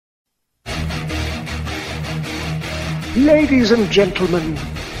Ladies and gentlemen,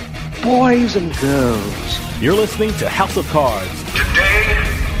 boys and girls. You're listening to House of Cards. Today,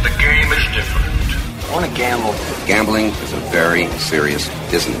 the game is different. I want to gamble. Gambling is a very serious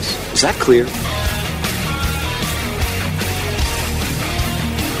business. Is that clear?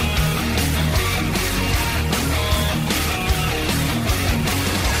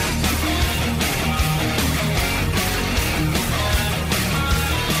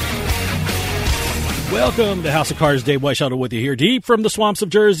 Welcome to House of Cards. Dave Weishaupt with you here, deep from the swamps of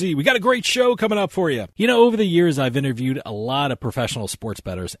Jersey. We got a great show coming up for you. You know, over the years, I've interviewed a lot of professional sports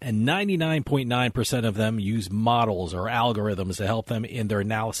bettors, and 99.9% of them use models or algorithms to help them in their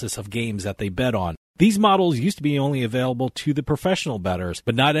analysis of games that they bet on. These models used to be only available to the professional bettors,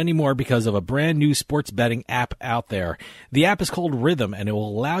 but not anymore because of a brand new sports betting app out there. The app is called Rhythm, and it will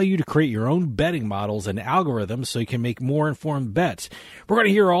allow you to create your own betting models and algorithms so you can make more informed bets. We're going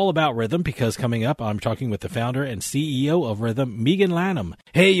to hear all about Rhythm because coming up, I'm talking with the founder and CEO of Rhythm, Megan Lanham.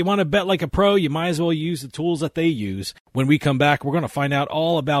 Hey, you want to bet like a pro? You might as well use the tools that they use. When we come back, we're going to find out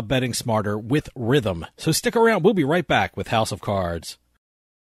all about betting smarter with Rhythm. So stick around. We'll be right back with House of Cards.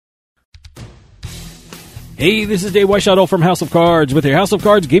 Hey, this is Dave Weishaupt from House of Cards with your House of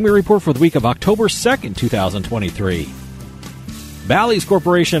Cards Gaming Report for the week of October 2nd, 2023. Bally's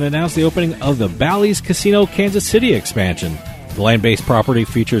Corporation announced the opening of the Bally's Casino Kansas City expansion. The land-based property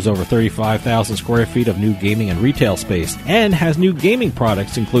features over 35,000 square feet of new gaming and retail space and has new gaming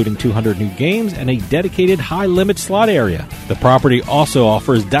products including 200 new games and a dedicated high-limit slot area. The property also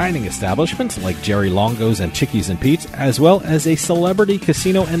offers dining establishments like Jerry Longo's and Chickies and Pete's, as well as a celebrity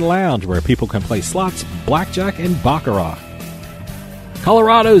casino and lounge where people can play slots, blackjack, and baccarat.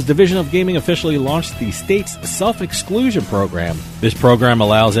 Colorado's Division of Gaming officially launched the state's self-exclusion program. This program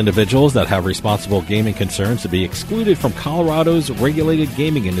allows individuals that have responsible gaming concerns to be excluded from Colorado's regulated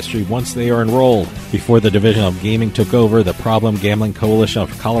gaming industry once they are enrolled. Before the Division of Gaming took over, the Problem Gambling Coalition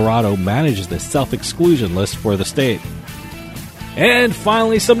of Colorado managed the self-exclusion list for the state. And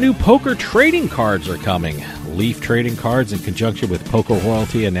finally, some new poker trading cards are coming. Leaf Trading Cards, in conjunction with Poker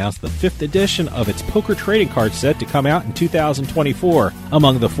Royalty, announced the 5th edition of its poker trading card set to come out in 2024.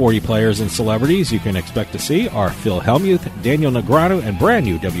 Among the 40 players and celebrities you can expect to see are Phil Hellmuth, Daniel Negreanu, and brand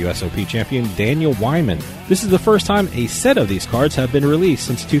new WSOP champion Daniel Wyman. This is the first time a set of these cards have been released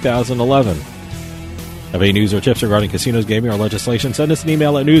since 2011. Have any news or tips regarding casinos, gaming, or legislation? Send us an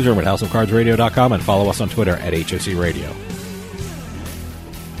email at newsroom@houseofcardsradio.com and follow us on Twitter at HOC Radio.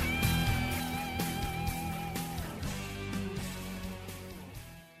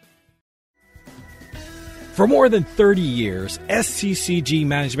 For more than 30 years, SCCG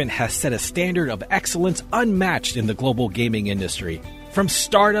Management has set a standard of excellence unmatched in the global gaming industry. From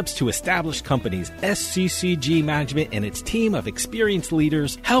startups to established companies, SCCG Management and its team of experienced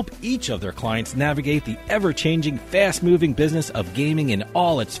leaders help each of their clients navigate the ever-changing, fast-moving business of gaming in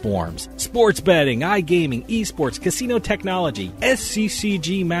all its forms. Sports betting, iGaming, esports, casino technology,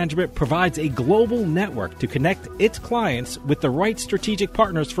 SCCG Management provides a global network to connect its clients with the right strategic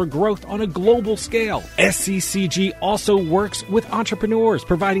partners for growth on a global scale. SCCG also works with entrepreneurs,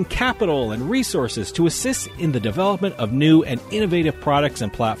 providing capital and resources to assist in the development of new and innovative products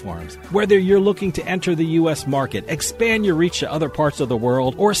and platforms. Whether you're looking to enter the U.S. market, expand your reach to other parts of the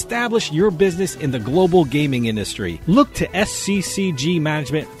world, or establish your business in the global gaming industry, look to SCCG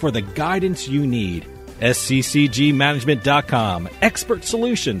Management for the guidance you need. SCCGmanagement.com. Expert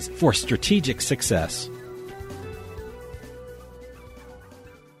solutions for strategic success.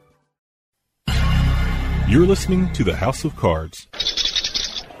 You're listening to the House of Cards.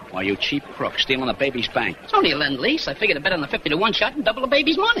 Why, you cheap crook, stealing a baby's bank. It's only a lend-lease. I figured to bet on the 50-to-1 shot and double the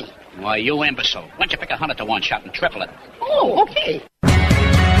baby's money. Why, you imbecile. Why don't you pick a 100-to-1 shot and triple it? Oh, okay.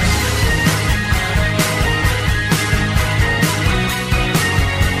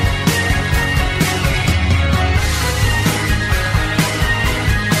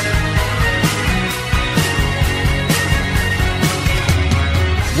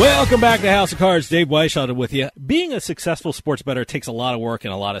 Welcome back to House of Cards. Dave Weishaupt with you. Being a successful sports bettor takes a lot of work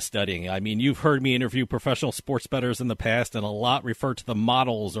and a lot of studying. I mean, you've heard me interview professional sports bettors in the past, and a lot refer to the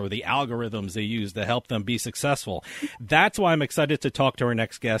models or the algorithms they use to help them be successful. That's why I'm excited to talk to our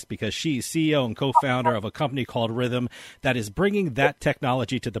next guest, because she's CEO and co-founder of a company called Rhythm that is bringing that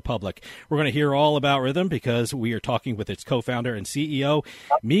technology to the public. We're going to hear all about Rhythm because we are talking with its co-founder and CEO,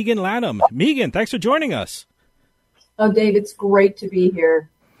 Megan Lanham. Megan, thanks for joining us. Oh, Dave, it's great to be here.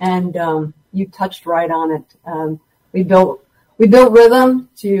 And you touched right on it. We built Rhythm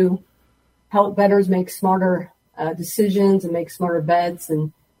to help bettors make smarter decisions and make smarter bets,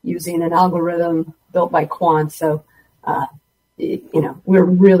 and using an algorithm built by quants. So, we're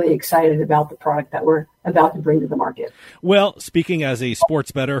really excited about the product that we're about to bring to the market. Well, speaking as a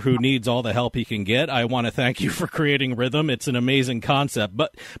sports bettor who needs all the help he can get, I want to thank you for creating Rhythm. It's an amazing concept.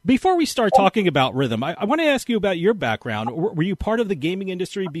 But before we start talking about Rhythm, I want to ask you about your background. Were you part of the gaming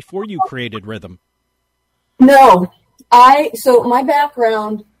industry before you created Rhythm? No. So my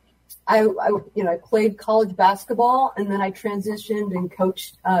background, I played college basketball, and then I transitioned and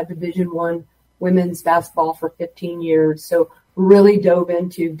coached Division I women's basketball for 15 years. So really dove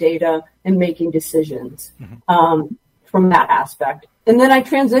into data and making decisions from that aspect. And then I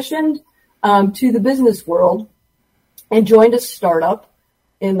transitioned to the business world and joined a startup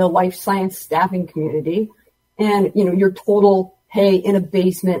in the life science staffing community. And, your total, hey, in a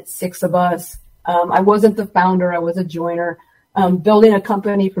basement, 6 of us. I wasn't the founder. I was a joiner, building a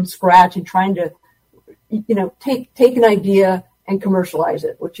company from scratch and trying to, take an idea and commercialize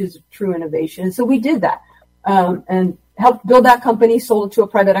it, which is true innovation. And so we did that and helped build that company, sold it to a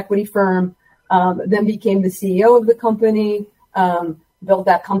private equity firm, then became the CEO of the company, built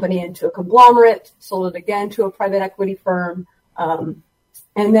that company into a conglomerate, sold it again to a private equity firm. And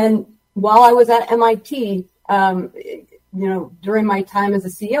then while I was at MIT, during my time as a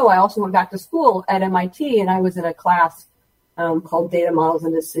CEO, I also went back to school at MIT, and I was in a class called Data Models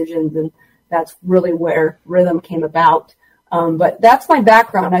and Decisions, and that's really where Rhythm came about. But that's my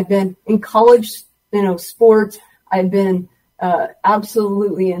background. I've been in college, sports. I've been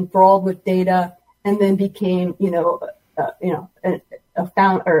absolutely enthralled with data, and then became, a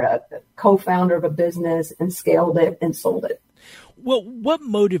co-founder of a business and scaled it and sold it. Well, what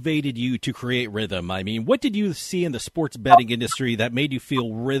motivated you to create Rhythm? I mean, what did you see in the sports betting industry that made you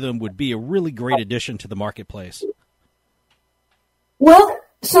feel Rhythm would be a really great addition to the marketplace? Well,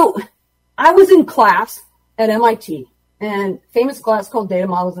 so I was in class at MIT, and famous class called Data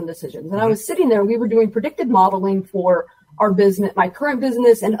Models and Decisions. And I was sitting there, we were doing predictive modeling for our business, my current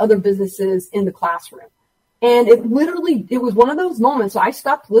business and other businesses in the classroom. And it was one of those moments. So I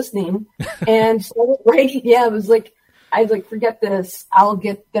stopped listening and started writing. Yeah, it was like, I was like, forget this. I'll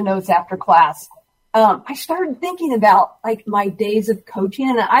get the notes after class. I started thinking about like my days of coaching,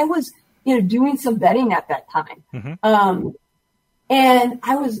 and I was, doing some betting at that time. And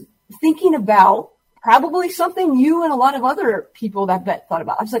I was thinking about probably something you and a lot of other people that bet thought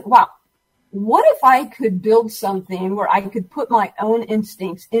about. I was like, wow, what if I could build something where I could put my own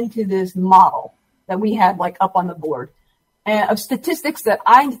instincts into this model that we had like up on the board of statistics that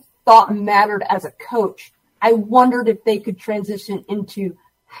I thought mattered as a coach. I wondered if they could transition into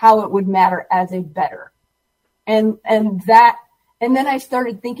how it would matter as a bettor. And then I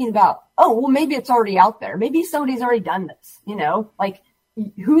started thinking about, maybe it's already out there. Maybe somebody's already done this, like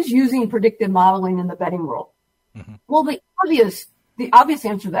who's using predictive modeling in the betting world? Well, the obvious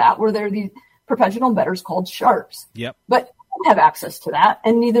answer to that were there are these professional bettors called sharps. Yep. But I don't have access to that,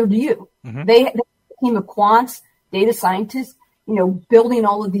 and neither do you. They have a team of quants, data scientists, building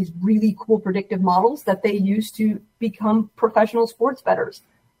all of these really cool predictive models that they use to become professional sports bettors.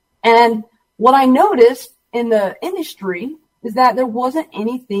 And what I noticed in the industry is that there wasn't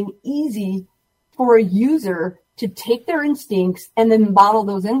anything easy for a user to take their instincts and then model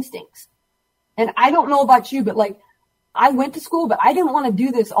those instincts. And I don't know about you, but like I went to school, but I didn't want to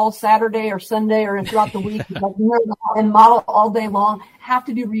do this all Saturday or Sunday or throughout the week and model all day long, have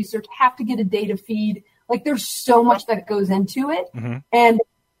to do research, have to get a data feed. Like there's so much that goes into it. And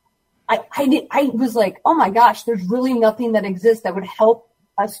I was like, oh my gosh, there's really nothing that exists that would help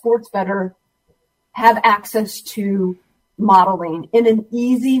a sports bettor have access to modeling in an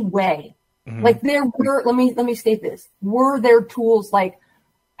easy way. Like there were, let me state this, were there tools like,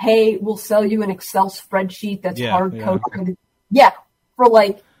 hey, we'll sell you an Excel spreadsheet that's hard coded. Yeah, for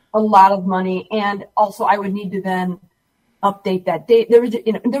like a lot of money. And also I would need to then update that date. There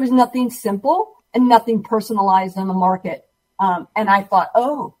was nothing simple and nothing personalized on the market. And I thought,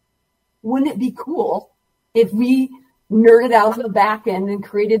 wouldn't it be cool if we nerded out on the back end and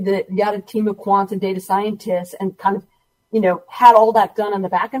got a team of quants and data scientists and kind of, had all that done on the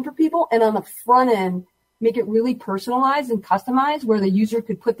back end for people, and on the front end, make it really personalized and customized where the user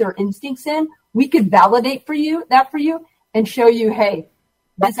could put their instincts in. We could validate for you and show you, hey,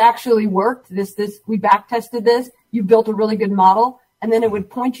 this actually worked. We back tested this. You built a really good model. And then it would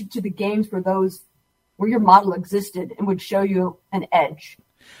point you to the games where your model existed and would show you an edge.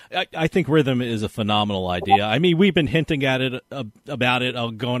 I think Rhythm is a phenomenal idea. I mean, we've been hinting at it, about it,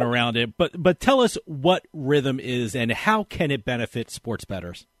 going around it, but tell us what Rhythm is and how can it benefit sports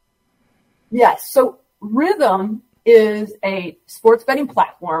bettors? Yes. So Rhythm is a sports betting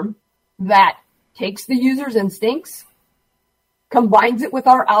platform that takes the user's instincts, combines it with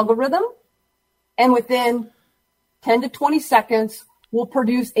our algorithm, and within 10 to 20 seconds, will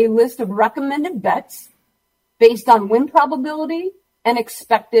produce a list of recommended bets based on win probability and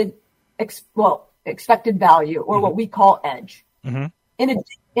expected value, or what we call edge.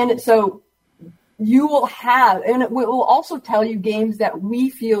 So you will have, and it will also tell you games that we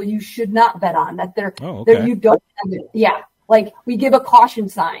feel you should not bet on, that you don't have it. Yeah. Like, we give a caution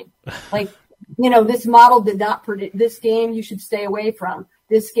sign. Like, this model did not predict this game. You should stay away from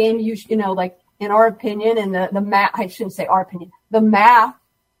this game. Like, in our opinion, and the math, I shouldn't say our opinion, the math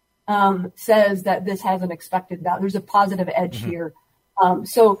says that this has an expected value. There's a positive edge here.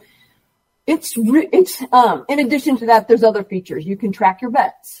 So it's in addition to that, there's other features. You can track your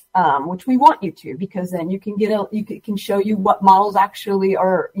bets, which we want you to, because then you can can show you what models actually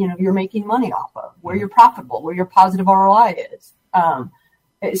are, you're making money off of, where you're profitable, where your positive ROI is.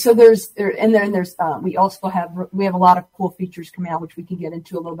 So we also have a lot of cool features coming out, which we can get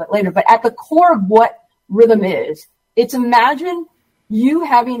into a little bit later. But at the core of what Rhythm is, it's imagine you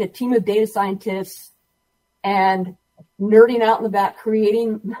having a team of data scientists and nerding out in the back,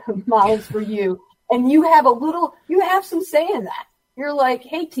 creating models for you. And you have some say in that. You're like,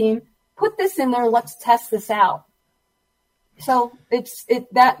 hey team, put this in there. Let's test this out. So that's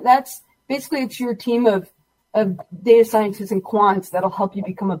basically, it's your team of data scientists and quants that'll help you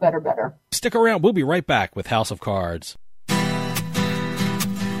become a better. Stick around. We'll be right back with House of Cards.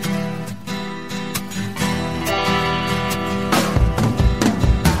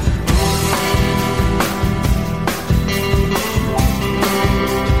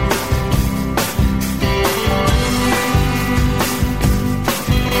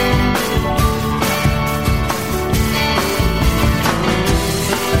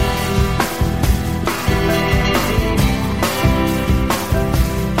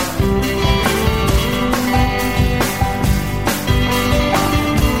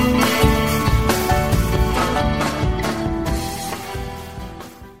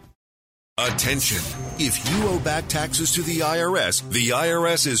 Attention. If you owe back taxes to the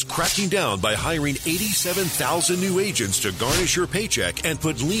IRS is cracking down by hiring 87,000 new agents to garnish your paycheck and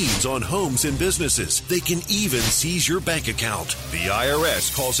put liens on homes and businesses. They can even seize your bank account. The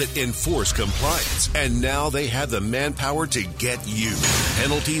IRS calls it enforced compliance, and now they have the manpower to get you.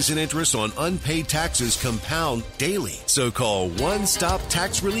 Penalties and interest on unpaid taxes compound daily. So call One Stop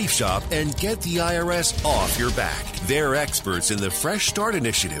Tax Relief Shop and get the IRS off your back. They're experts in the Fresh Start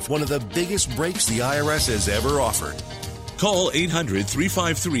Initiative, one of the biggest breaks the IRS has ever offered. Call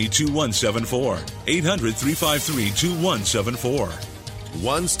 800-353-2174. 800-353-2174.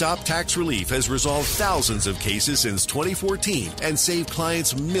 One Stop Tax Relief has resolved thousands of cases since 2014 and saved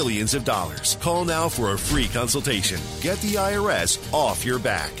clients millions of dollars. Call now for a free consultation. Get the IRS off your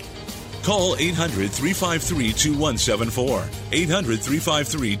back. Call 800-353-2174.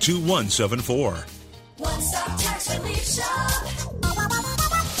 800-353-2174. One Stop Tax Relief Shop.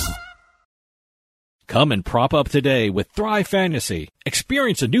 Come and prop up today with Thrive Fantasy.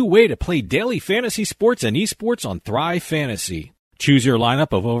 Experience a new way to play daily fantasy sports and esports on Thrive Fantasy. Choose your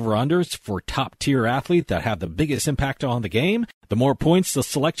lineup of over-unders for top-tier athletes that have the biggest impact on the game. The more points the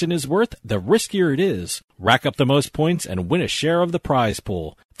selection is worth, the riskier it is. Rack up the most points and win a share of the prize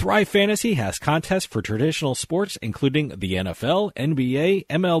pool. Thrive Fantasy has contests for traditional sports, including the NFL, NBA,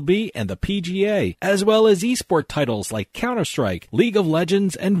 MLB, and the PGA, as well as esport titles like Counter-Strike, League of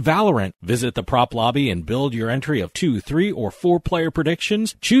Legends, and Valorant. Visit the prop lobby and build your entry of 2, 3, or 4-player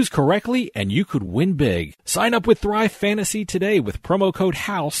predictions. Choose correctly, and you could win big. Sign up with Thrive Fantasy today with promo code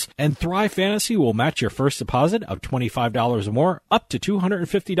HOUSE, and Thrive Fantasy will match your first deposit of $25 or more up to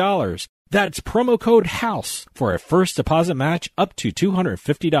 $250. That's promo code HOUSE for a first deposit match up to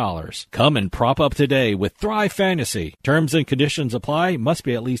 $250. Come and prop up today with Thrive Fantasy. Terms and conditions apply. Must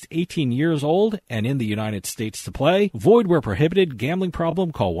be at least 18 years old and in the United States to play. Void where prohibited. Gambling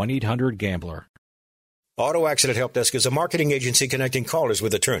problem? Call 1-800-GAMBLER. Auto Accident Help Desk is a marketing agency connecting callers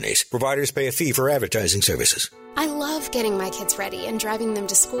with attorneys. Providers pay a fee for advertising services. I love getting my kids ready and driving them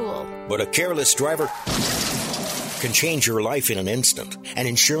to school. But a careless driver can change your life in an instant, and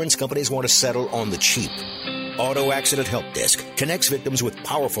insurance companies want to settle on the cheap. Auto Accident Help Desk connects victims with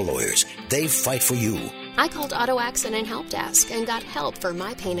powerful lawyers. They fight for you. I called Auto Accident Help Desk and got help for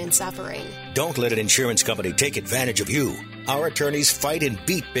my pain and suffering. Don't let an insurance company take advantage of you. Our attorneys fight and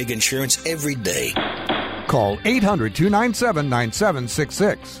beat big insurance every day. Call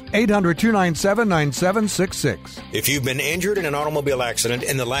 800-297-9766. 800-297-9766. If you've been injured in an automobile accident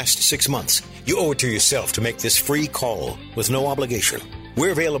in the last 6 months, you owe it to yourself to make this free call with no obligation.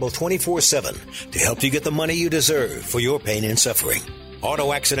 We're available 24/7 to help you get the money you deserve for your pain and suffering.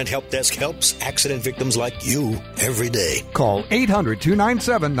 Auto Accident Help Desk helps accident victims like you every day. Call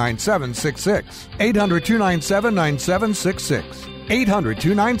 800-297-9766. 800-297-9766.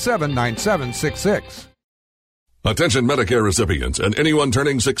 800-297-9766. Attention Medicare recipients and anyone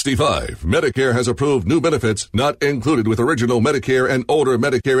turning 65. Medicare has approved new benefits not included with original Medicare and older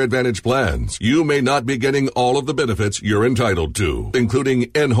Medicare Advantage plans. You may not be getting all of the benefits you're entitled to, including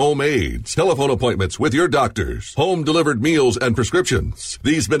in-home aids, telephone appointments with your doctors, home-delivered meals and prescriptions.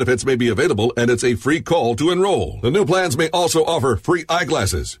 These benefits may be available and it's a free call to enroll. The new plans may also offer free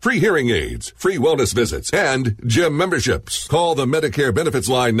eyeglasses, free hearing aids, free wellness visits, and gym memberships. Call the Medicare benefits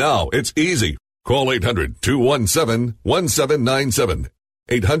line now. It's easy. Call 800-217-1797.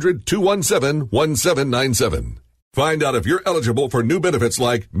 800-217-1797. Find out if you're eligible for new benefits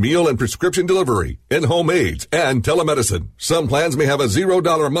like meal and prescription delivery, in-home aids, and telemedicine. Some plans may have a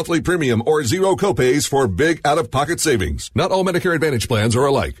 $0 monthly premium or zero copays for big out-of-pocket savings. Not all Medicare Advantage plans are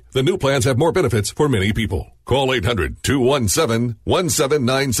alike. The new plans have more benefits for many people. Call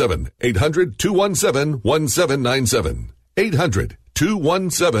 800-217-1797. 800-217-1797.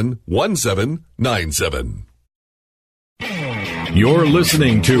 800-217-1797. You're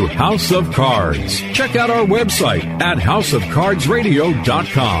listening to House of Cards. Check out our website at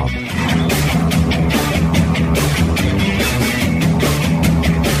houseofcardsradio.com.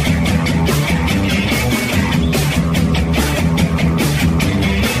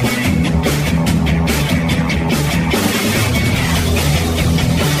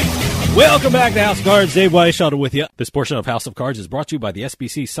 Welcome back to House of Cards. Dave Weishaupt with you. This portion of House of Cards is brought to you by the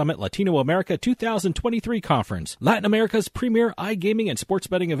SBC Summit Latino America 2023 Conference, Latin America's premier iGaming and sports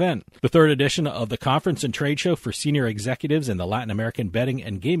betting event. The third edition of the conference and trade show for senior executives in the Latin American betting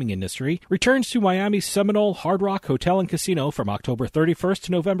and gaming industry returns to Miami's Seminole Hard Rock Hotel and Casino from October 31st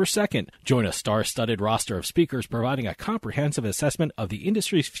to November 2nd. Join a star-studded roster of speakers providing a comprehensive assessment of the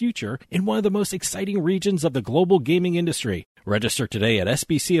industry's future in one of the most exciting regions of the global gaming industry. Register today at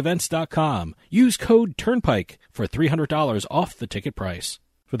sbcevents.com. Use code TURNPIKE for $300 off the ticket price.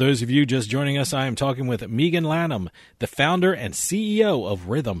 For those of you just joining us, I am talking with Megan Lanham, the founder and CEO of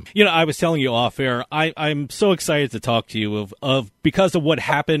Rhythm. You know, I was telling you off air, I'm so excited to talk to you because of what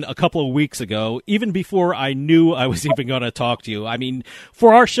happened a couple of weeks ago, even before I knew I was even going to talk to you. I mean,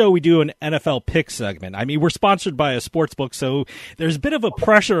 for our show, we do an NFL pick segment. I mean, we're sponsored by a sports book, so there's a bit of a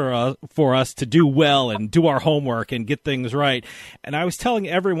pressure for us to do well and do our homework and get things right. And I was telling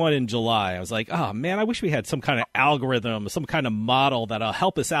everyone in July, I was like, oh man, I wish we had some kind of algorithm, some kind of model that'll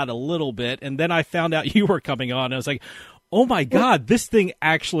help us out a little bit. And then I found out you were coming on. And I was like, oh my God, this thing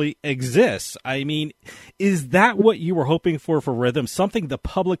actually exists. I mean, is that what you were hoping for Rhythm? Something the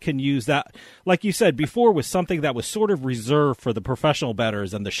public can use that, like you said before, was something that was sort of reserved for the professional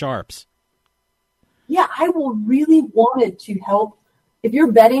bettors and the sharps? Yeah, I really wanted to help. If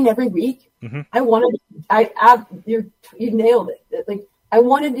you're betting every week, you nailed it. Like, I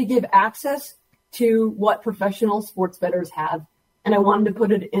wanted to give access to what professional sports bettors have. And I wanted to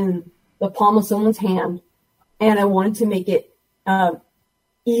put it in the palm of someone's hand, and I wanted to make it,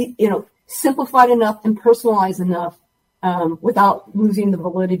 simplified enough and personalized enough, without losing the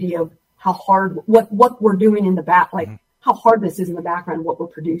validity of how hard what we're doing in the back, like how hard this is in the background, what we're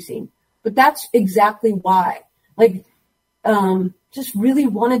producing. But that's exactly why, just really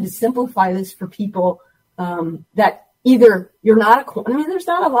wanted to simplify this for people, that either you're not there's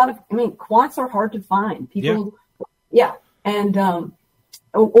not a lot of, quants are hard to find. People, yeah. And,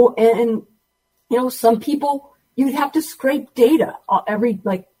 some people, you'd have to scrape data every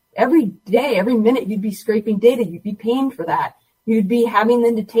day, every minute you'd be scraping data. You'd be paying for that. You'd be having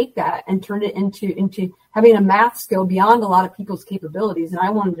them to take that and turn it into having a math skill beyond a lot of people's capabilities. And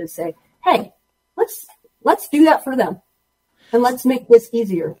I wanted to say, hey, let's do that for them. And let's make this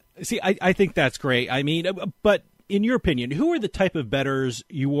easier. See, I think that's great. I mean, but in your opinion, who are the type of bettors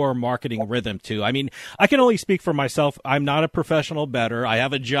you are marketing Rhythm to? I mean, I can only speak for myself. I'm not a professional bettor. I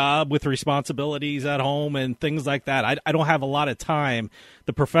have a job with responsibilities at home and things like that. I don't have a lot of time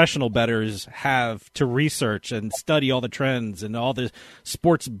the professional bettors have to research and study all the trends and all the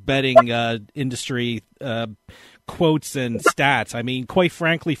sports betting industry quotes and stats. I mean, quite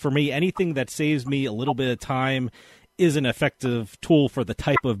frankly, for me, anything that saves me a little bit of time is an effective tool for the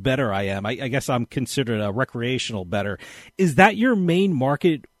type of bettor I am. I guess I'm considered a recreational bettor. Is that your main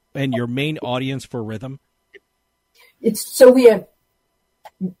market and your main audience for Rhythm? So we have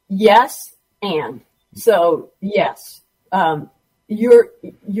yes and so yes. You're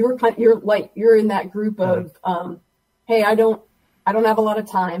in that group of hey, I don't have a lot of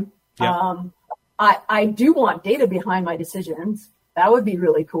time. Yeah. I do want data behind my decisions. That would be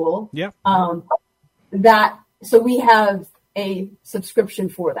really cool. Yeah. So we have a subscription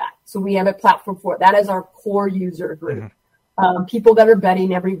for that. So we have a platform for it. That is our core user group. People that are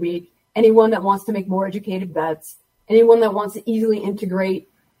betting every week, anyone that wants to make more educated bets, anyone that wants to easily integrate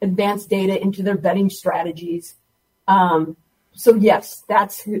advanced data into their betting strategies. So yes,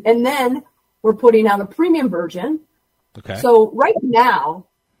 and then we're putting out a premium version. Okay. So right now,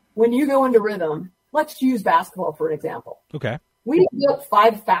 when you go into Rhythm, let's use basketball for an example. Okay. We built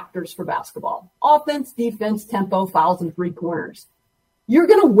 5 factors for basketball: offense, defense, tempo, fouls, and 3-pointers. You're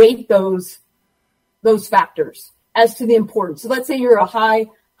going to weight those factors as to the importance. So let's say you're a high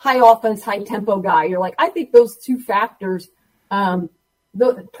offense, high tempo guy. You're like, I think those 2 factors,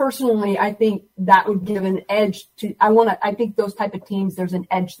 personally, I think that would give an edge to, I think those type of teams, there's an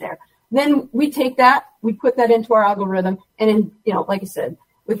edge there. Then we take that, we put that into our algorithm, and like I said,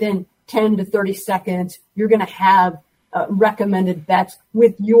 within 10 to 30 seconds, you're going to have recommended bets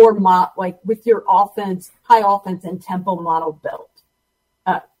with your with your offense, high offense and tempo model built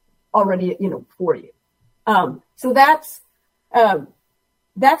already, for you. So that's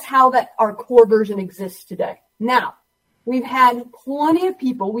how our core version exists today. Now, we've had plenty of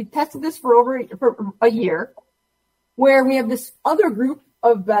people. We've tested this for a year, where we have this other group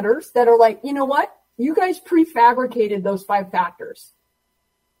of bettors that are like, you know what? You guys prefabricated those 5 factors.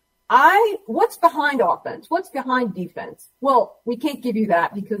 What's behind offense? What's behind defense? Well, we can't give you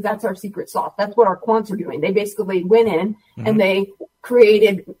that because that's our secret sauce. That's what our quants are doing. They basically went in and they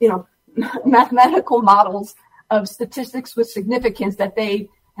created, mathematical models of statistics with significance that they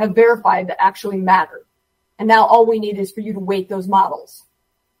have verified that actually matter. And now all we need is for you to weight those models.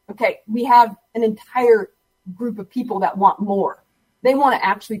 Okay, we have an entire group of people that want more. They want to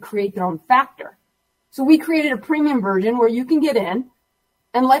actually create their own factor. So we created a premium version where you can get in,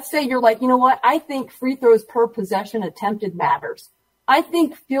 and let's say you're like, you know what? I think free throws per possession attempted matters. I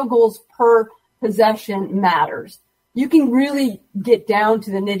think field goals per possession matters. You can really get down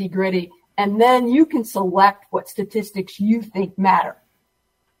to the nitty gritty, and then you can select what statistics you think matter.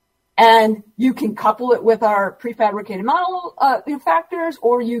 And you can couple it with our prefabricated model factors,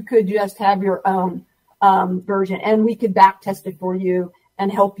 or you could just have your own version, and we could back test it for you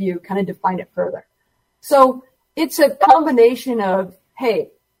and help you kind of define it further. So it's a combination of,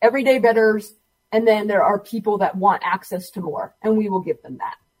 hey, everyday bettors, and then there are people that want access to more, and we will give them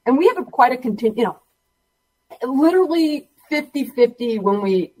that. And we have literally 50-50 when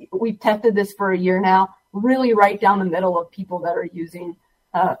we've tested this for a year now, really right down the middle of people that are using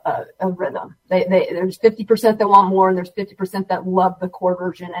a Rhythm. There's 50% that want more, and there's 50% that love the core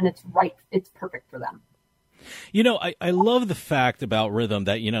version, and it's perfect for them. I love the fact about Rhythm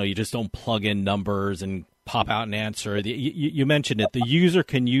that, you just don't plug in numbers and pop out an answer. You mentioned it. The user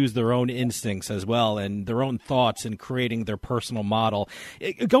can use their own instincts as well and their own thoughts in creating their personal model.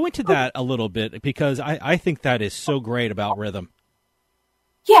 Go into that a little bit, because I think that is so great about Rhythm.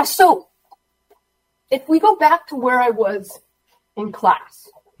 Yeah, so if we go back to where I was in class,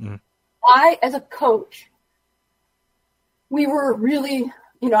 I, as a coach, we were really,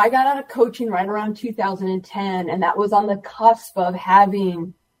 I got out of coaching right around 2010, and that was on the cusp of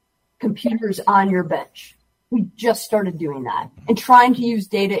having computers on your bench. We just started doing that and trying to use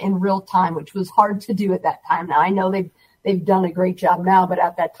data in real time, which was hard to do at that time. Now, I know they've done a great job now, but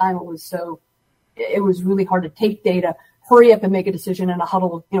at that time it was really hard to take data, hurry up and make a decision in a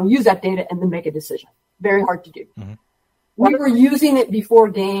huddle, use that data and then make a decision. Very hard to do. Mm-hmm. We were using it before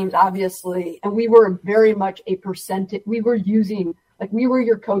games, obviously, and we were very much a percentage. We were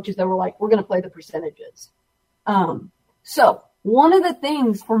your coaches that were like, we're going to play the percentages. So one of the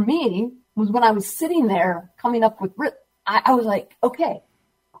things for me was when I was sitting there coming up with, I was like, okay,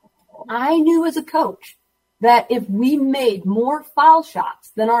 I knew as a coach that if we made more foul shots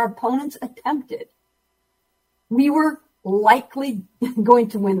than our opponents attempted, we were likely going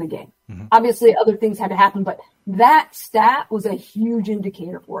to win the game. Mm-hmm. Obviously, other things had to happen, but that stat was a huge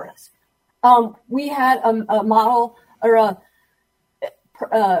indicator for us. We had a model or a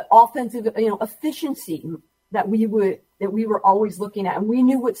offensive, efficiency that we were always looking at, and we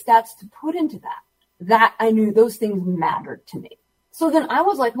knew what stats to put into that. That I knew those things mattered to me. So then I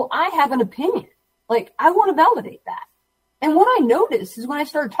was like, well, I have an opinion. Like, I want to validate that. And what I noticed is when I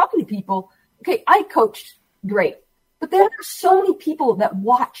started talking to people, okay, I coached great, but there are so many people that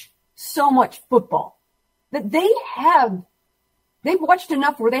watch so much football that they've watched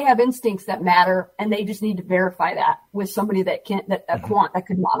enough where they have instincts that matter, and they just need to verify that with somebody a quant that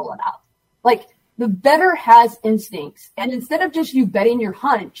could model it out. Like, the bettor has instincts, and instead of just you betting your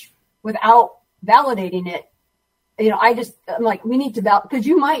hunch without validating it, I'm like, we need to because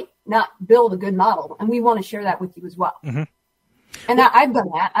you might not build a good model, and we want to share that with you as well. Mm-hmm. And I've done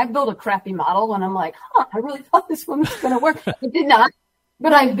that. I've built a crappy model and I'm like, I really thought this one was going to work. It did not.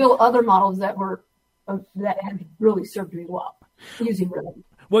 But I've built other models that have really served me well using rhythm.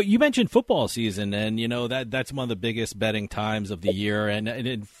 Well, you mentioned football season, and that's one of the biggest betting times of the year.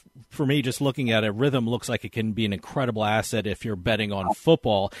 And for me, just looking at it, rhythm looks like it can be an incredible asset if you're betting on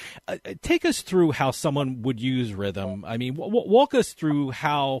football. Take us through how someone would use rhythm. I mean, walk us through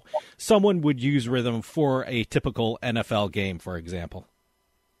how someone would use rhythm for a typical NFL game, for example.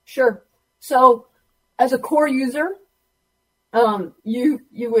 Sure. So, as a core user, you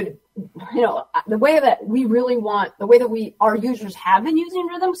would. The way that our users have been using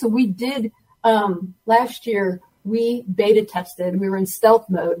rhythm. So we did, last year, we beta tested, we were in stealth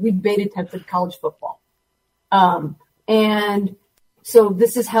mode. We beta tested college football. And so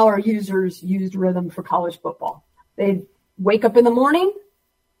this is how our users used rhythm for college football. They'd wake up in the morning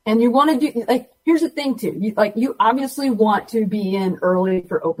and you want to do, here's the thing too. You obviously want to be in early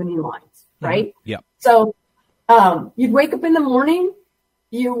for opening lines, right? Mm-hmm. Yeah. So, you'd wake up in the morning,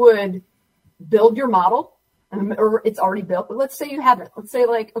 you would build your model, or it's already built, but let's say you haven't. Let's say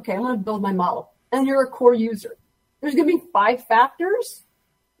okay, I'm going to build my model, and you're a core user. There's going to be 5 factors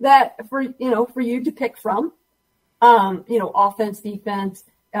that for you to pick from, offense, defense,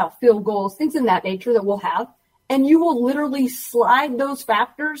 field goals, things in that nature that we'll have. And you will literally slide those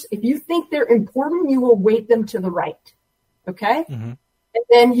factors. If you think they're important, you will weight them to the right. Okay. Mm-hmm. And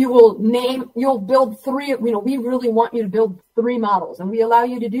then you'll build 3, we really want you to build 3 models, and we allow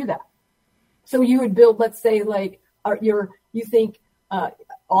you to do that. So you would build, let's say you think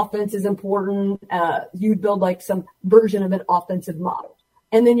offense is important. You'd build some version of an offensive model.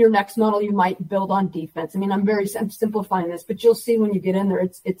 And then your next model, you might build on defense. I mean, I'm simplifying this, but you'll see when you get in there,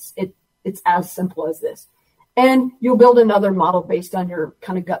 it's as simple as this. And you'll build another model based on your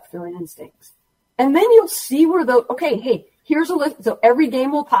kind of gut feeling instincts. And then you'll see where here's a list. So every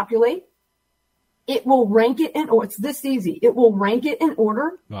game will populate. It will rank it in, it's this easy. It will rank it in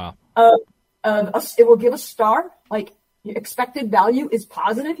order. Wow. It will give a star. Your expected value is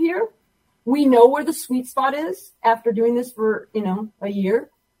positive here. We know where the sweet spot is after doing this for, a year.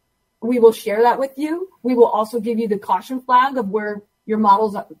 We will share that with you. We will also give you the caution flag of where your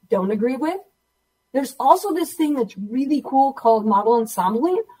models don't agree with. There's also this thing that's really cool called model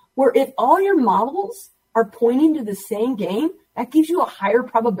ensembling, where if all your models are pointing to the same game, that gives you a higher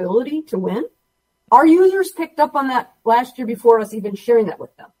probability to win. Our users picked up on that last year before us even sharing that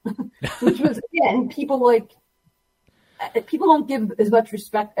with them, which was, again, people don't give as much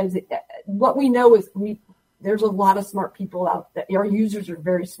respect as what we know is there's a lot of smart people out there. Our users are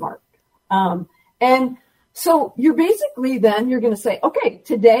very smart. And so you're basically you're going to say, okay,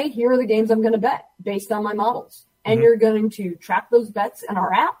 today, here are the games I'm going to bet based on my models. And you're going to track those bets in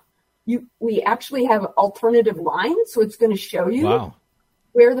our app. We actually have alternative lines, so it's going to show you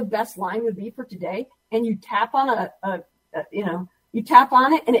where the best line would be for today. And you tap on you tap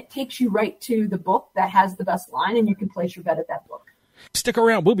on it, and it takes you right to the book that has the best line, and you can place your bet at that book. Stick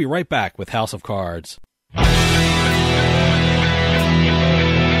around. We'll be right back with House of Cards.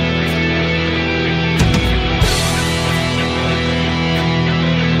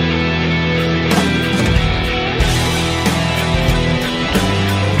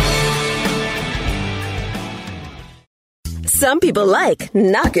 Some people like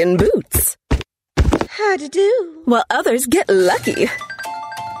knocking boots. How'd you do? While others get lucky.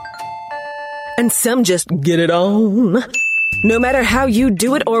 And some just get it on. No matter how you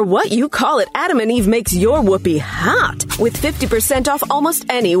do it or what you call it, Adam and Eve makes your whoopee hot with 50% off almost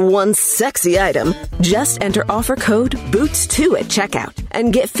any one sexy item. Just enter offer code BOOTS2 at checkout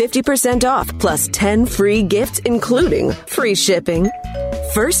and get 50% off plus 10 free gifts, including free shipping.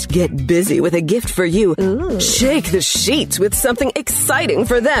 First, get busy with a gift for you. Ooh. Shake the sheets with something exciting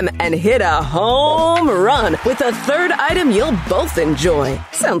for them and hit a home run with a third item you'll both enjoy.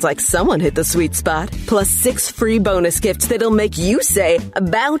 Sounds like someone hit the sweet spot. Plus 6 free bonus gifts that'll make you say,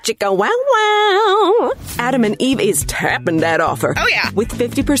 bow chicka wow wow. Adam and Eve is tapping that offer. Oh yeah. With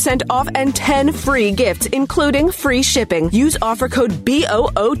 50% off and 10 free gifts, including free shipping. Use offer code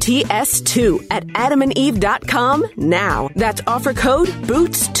BOOTS2 at adamandeve.com now. That's offer code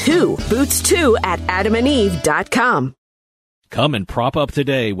BOOTS2. BOOTS2 at adamandeve.com. Come and prop up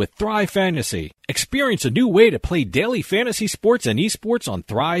today with Thrive Fantasy. Experience a new way to play daily fantasy sports and esports on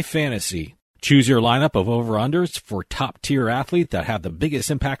Thrive Fantasy. Choose your lineup of over-unders for top-tier athletes that have the biggest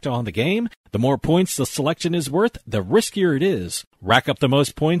impact on the game. The more points the selection is worth, the riskier it is. Rack up the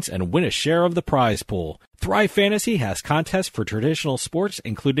most points and win a share of the prize pool. Thrive Fantasy has contests for traditional sports,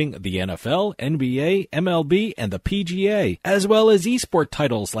 including the NFL, NBA, MLB, and the PGA, as well as esport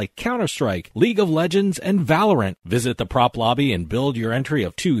titles like Counter-Strike, League of Legends, and Valorant. Visit the prop lobby and build your entry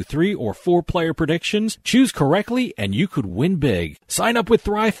of 2, 3, or 4-player predictions. Choose correctly, and you could win big. Sign up with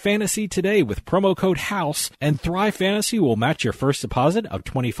Thrive Fantasy today with promo code HOUSE, and Thrive Fantasy will match your first deposit of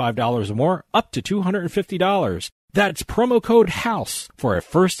 $25 or more up to $250. That's promo code HOUSE for a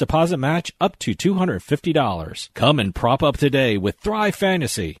first deposit match up to $250. Come and prop up today with Thrive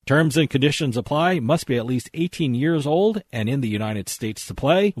Fantasy. Terms and conditions apply. Must be at least 18 years old and in the United States to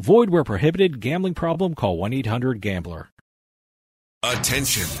play. Void where prohibited. Gambling problem? Call 1-800-GAMBLER.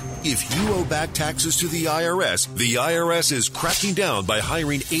 Attention! If you owe back taxes to the IRS is cracking down by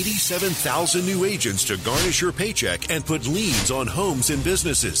hiring 87,000 new agents to garnish your paycheck and put liens on homes and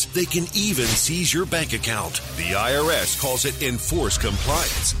businesses. They can even seize your bank account. The IRS calls it enforced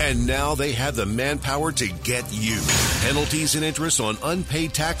compliance, and now they have the manpower to get you. Penalties and interest on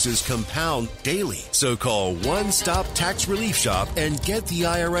unpaid taxes compound daily. So call One Stop Tax Relief Shop and get the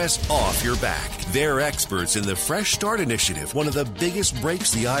IRS off your back. They're experts in the Fresh Start Initiative, one of the biggest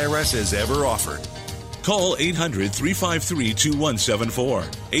breaks the IRS has ever offered. Call 800-353-2174.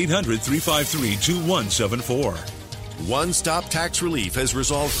 800-353-2174. One Stop Tax Relief has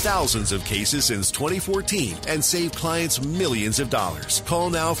resolved thousands of cases since 2014 and saved clients millions of dollars. Call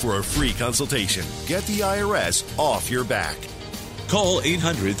now for a free consultation. Get the IRS off your back. Call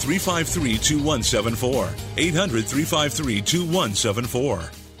 800-353-2174.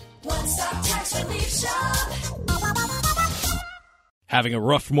 800-353-2174. One Stop Tax Relief Shop. Having a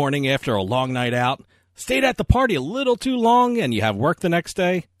rough morning after a long night out? Stayed at the party a little too long and you have work the next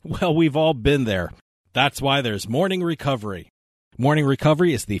day? Well, we've all been there. That's why there's Morning Recovery. Morning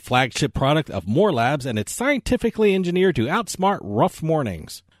Recovery is the flagship product of More Labs, and it's scientifically engineered to outsmart rough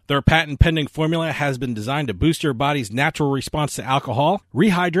mornings. Their patent-pending formula has been designed to boost your body's natural response to alcohol,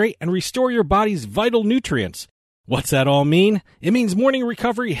 rehydrate, and restore your body's vital nutrients. What's that all mean? It means Morning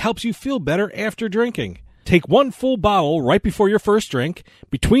Recovery helps you feel better after drinking. Take one full bottle right before your first drink,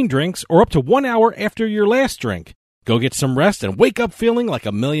 between drinks, or up to 1 hour after your last drink. Go get some rest and wake up feeling like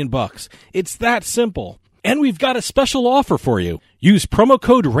 $1,000,000. It's that simple. And we've got a special offer for you. Use promo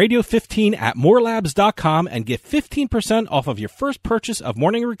code Radio15 at morelabs.com and get 15% off of your first purchase of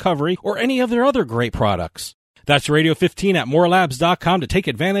Morning Recovery or any of their other great products. That's Radio15 at morelabs.com to take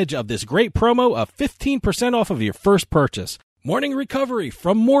advantage of this great promo of 15% off of your first purchase. Morning Recovery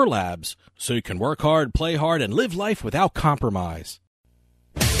from More Labs, so you can work hard, play hard, and live life without compromise.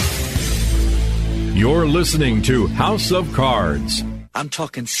 You're listening to House of Cards. I'm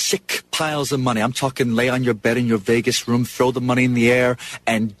talking sick piles of money. I'm talking lay on your bed in your Vegas room, throw the money in the air,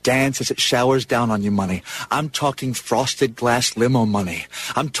 and dance as it showers down on you money. I'm talking frosted glass limo money.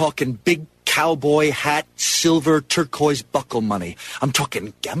 I'm talking big cowboy hat, silver turquoise buckle money. I'm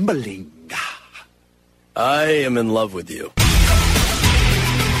talking gambling. I am in love with you.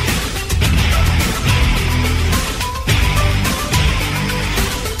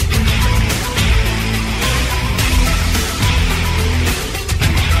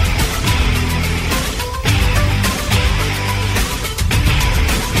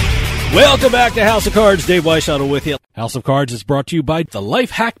 Welcome back to House of Cards. Dave Weishuttle with you. House of Cards is brought to you by the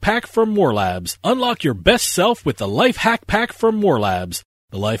Life Hack Pack from More Labs. Unlock your best self with the Life Hack Pack from More Labs.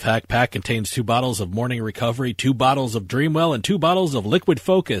 The Life Hack Pack contains 2 bottles of Morning Recovery, 2 bottles of Dreamwell, and 2 bottles of Liquid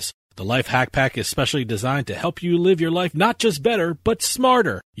Focus. The Life Hack Pack is specially designed to help you live your life not just better, but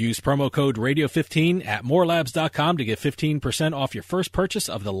smarter. Use promo code Radio15 at morelabs.com to get 15% off your first purchase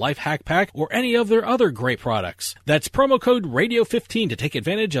of the Life Hack Pack or any of their other great products. That's promo code Radio15 to take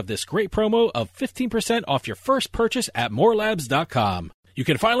advantage of this great promo of 15% off your first purchase at morelabs.com. You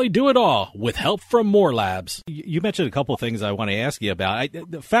can finally do it all with help from More Labs. You mentioned a couple of things I want to ask you about.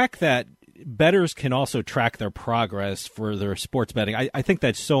 The fact that bettors can also track their progress for their sports betting, I think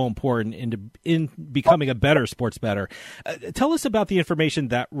that's so important in becoming a better sports bettor. Tell us about the information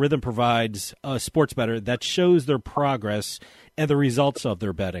that Rhythm provides a sports bettor that shows their progress and the results of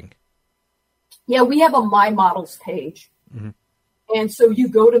their betting. Yeah, we have a My Models page. Mm-hmm. And so you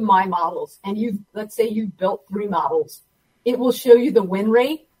go to My Models and let's say you built 3 models. It will show you the win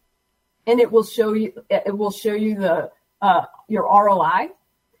rate, and it will show you the your ROI.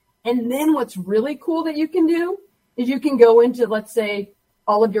 And then what's really cool that you can do is you can go into, let's say,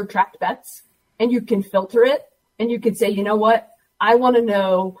 all of your tracked bets, and you can filter it, and you can say, you know what, I want to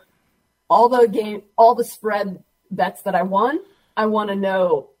know all the spread bets that I won. I want to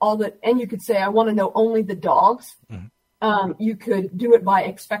know and you could say, I want to know only the dogs. Mm-hmm. You could do it by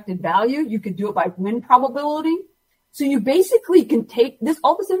expected value. You could do it by win probability. So you basically can take this,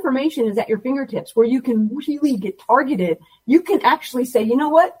 all this information is at your fingertips where you can really get targeted. You can actually say, you know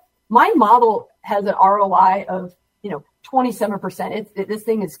what? My model has an ROI of, 27%. This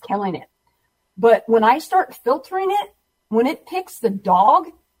thing is killing it. But when I start filtering it, when it picks the dog,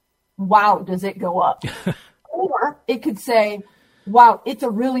 wow, does it go up? Or it could say, wow, it's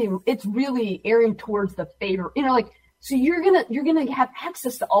really erring towards the favor. So you're gonna have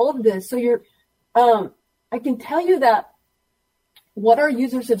access to all of this. So I can tell you that what our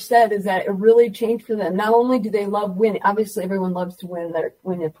users have said is that it really changed for them. Not only do they love winning, obviously everyone loves to win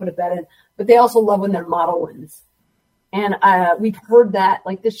when they put a bet in, but they also love when their model wins. And we've heard that,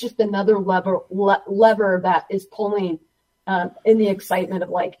 like, there's just another lever that is pulling in the excitement of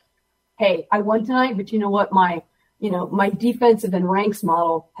like, hey, I won tonight, but you know what? My defensive and ranks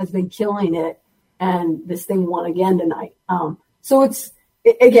model has been killing it, and this thing won again tonight. So it's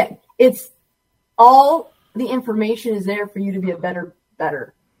all the information is there for you to be a better.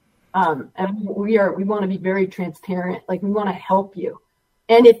 And we want to be very transparent. Like, we want to help you.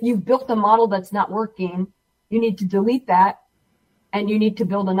 And if you've built a model that's not working, you need to delete that, and you need to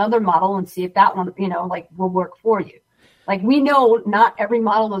build another model and see if that one, will work for you. Like, we know not every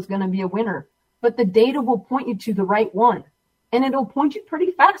model is going to be a winner, but the data will point you to the right one, and it'll point you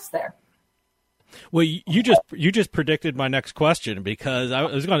pretty fast there. Well, you just predicted my next question, because I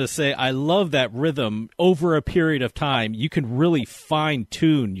was going to say I love that rhythm over a period of time. You can really fine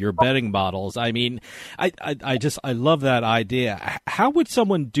tune your betting models. I mean, I love that idea. How would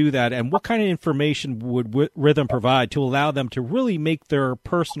someone do that, and what kind of information would Rhythm provide to allow them to really make their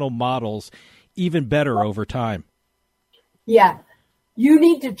personal models even better over time? Yeah, you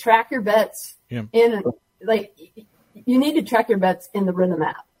need to track your bets you need to track your bets in the Rhythm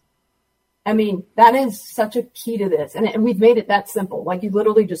app. I mean, that is such a key to this. And we've made it that simple. Like, you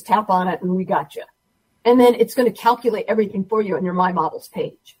literally just tap on it and we got you. And then it's going to calculate everything for you on your My Models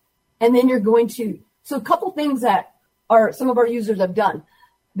page. And then you're going to, so a couple things that some of our users have done.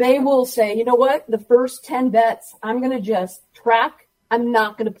 They will say, you know what, the first 10 bets, I'm going to just track. I'm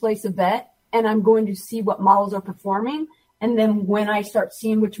not going to place a bet, and I'm going to see what models are performing. And then when I start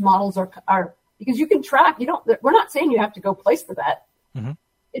seeing which models are because you can track, we're not saying you have to go place the bet. Mm-hmm.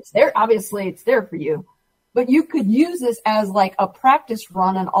 It's there. Obviously, it's there for you, but you could use this as like a practice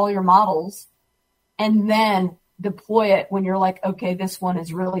run on all your models, and then deploy it when you're like, okay, this one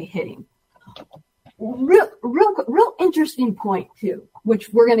is really hitting. Real interesting point too, which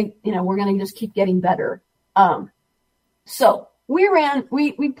we're gonna just keep getting better. So we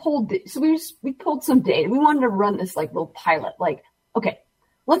pulled some data. We wanted to run this like little pilot. Like, okay,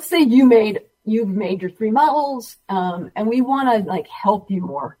 let's say you've made your 3 models, and we want to like help you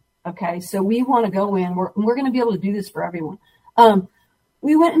more. Okay. So we want to go in, we're going to be able to do this for everyone.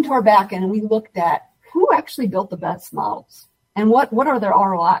 We went into our back end and we looked at who actually built the best models and what are their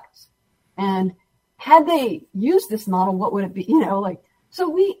ROIs, and had they used this model, what would it be? So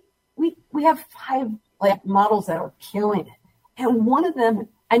we have 5 like models that are killing it. And one of them,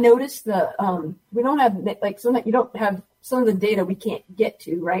 I noticed we don't have like some that you don't have some of the data we can't get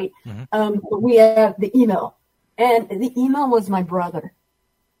to, right? Mm-hmm. But we have the email, and the email was my brother.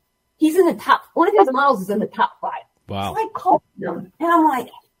 He's in the top. One of his models is in the top 5. Wow. So I called him, and I'm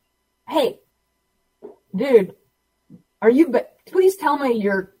like, "Hey, dude, please tell me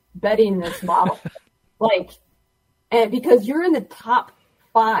you're betting this model, and because you're in the top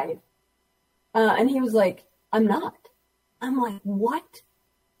 5." And he was like, "I'm not." I'm like, "What?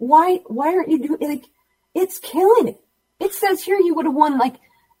 Why aren't you doing like? It's killing it. It says here you would have won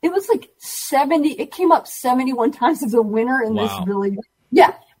it was 70. It came up 71 times as a winner in this really,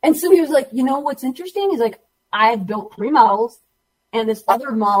 yeah." And so he was like, "You know what's interesting?" He's like, "I've built 3 models, and this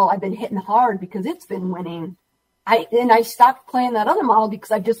other model I've been hitting hard because it's been winning. I stopped playing that other model because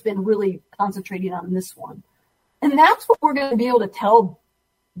I've just been really concentrating on this one." And that's what we're going to be able to tell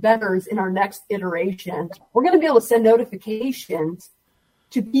bettors in our next iteration. We're going to be able to send notifications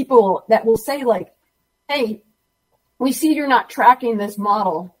to people that will say like, "Hey, we see you're not tracking this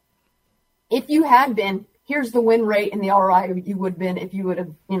model. If you had been, here's the win rate and the ROI you would have been if you would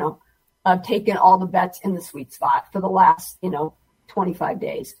have, taken all the bets in the sweet spot for the last, 25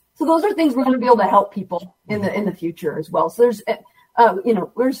 days." So those are things we're going to be able to help people in the future as well. So there's,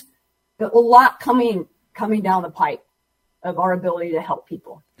 there's a lot coming down the pipe of our ability to help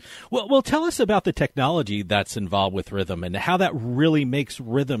people. Well, tell us about the technology that's involved with Rhythm and how that really makes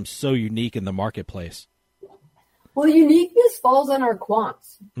Rhythm so unique in the marketplace. Well, the uniqueness falls on our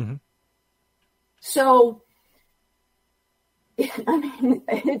quants. Mm-hmm. So, I mean,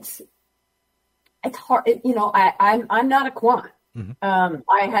 it's hard. I'm not a quant.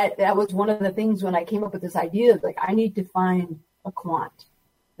 that was one of the things when I came up with this idea, like I need to find a quant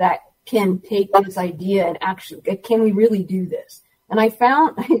that can take this idea and actually, can we really do this? And I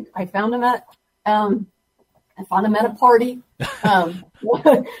found him at a party.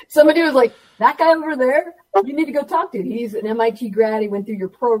 Somebody was like, that guy over there, you need to go talk to. He's an MIT grad. He went through your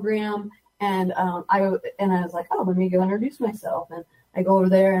program. And I was like, oh, let me go introduce myself. And I go over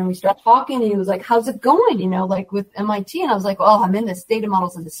there and we start talking. And he was like, how's it going? Like with MIT. And I was like, well, I'm in this data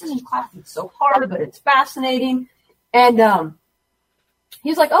models and decisions class. It's so hard, but it's fascinating. And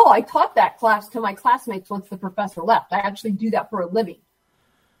he's like, oh, I taught that class to my classmates once the professor left. I actually do that for a living.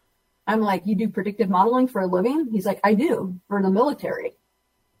 I'm like, you do predictive modeling for a living? He's like, I do for the military.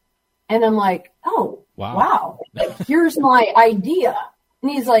 And I'm like, oh, wow. Like, here's my idea.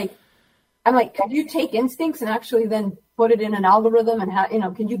 And he's like, I'm like, could you take instincts and actually then put it in an algorithm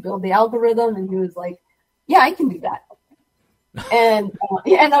and can you build the algorithm? And he was like, yeah, I can do that. And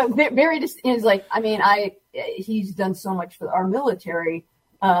he's like, he's done so much for our military,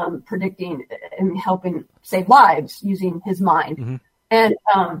 predicting and helping save lives using his mind. Mm-hmm. And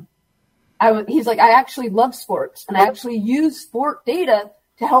he's like, I actually love sports and I actually use sport data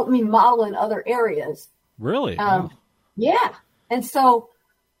to help me model in other areas. Really? Yeah. And so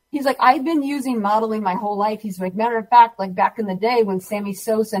he's like, I've been using modeling my whole life. He's like, matter of fact, like back in the day when Sammy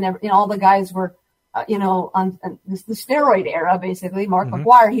Sosa and all the guys were, on the steroid era, basically, Mark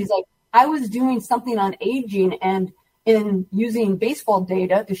McGwire, he's like, I was doing something on aging and in using baseball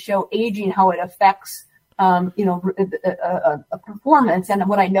data to show aging, how it affects, a performance. And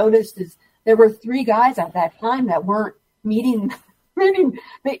what I noticed is there were 3 guys at that time that weren't meeting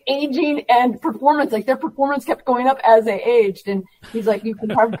the aging and performance, like their performance kept going up as they aged. And he's like, you can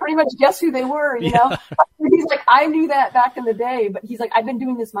pretty much guess who they were, you know? He's like, I knew that back in the day, but he's like, I've been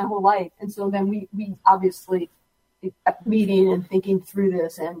doing this my whole life. And so then we obviously kept meeting and thinking through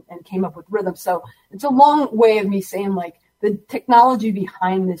this and came up with rhythm. So it's a long way of me saying like the technology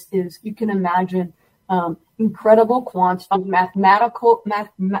behind this is you can imagine incredible quants,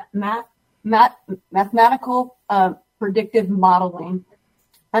 mathematical predictive modeling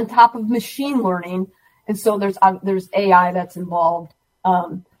on top of machine learning. And so there's AI that's involved.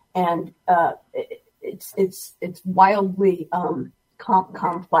 It's wildly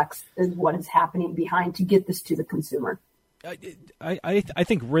complex is what is happening behind to get this to the consumer. I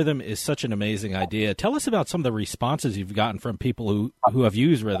think Rhythm is such an amazing idea. Tell us about some of the responses you've gotten from people who have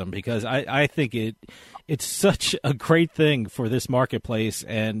used Rhythm, because I think it's such a great thing for this marketplace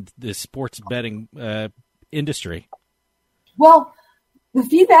and this sports betting industry. Well, the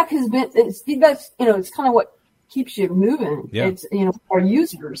feedback has been, it's kind of what keeps you moving. Yeah. It's, our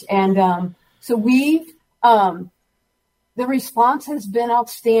users. And so the response has been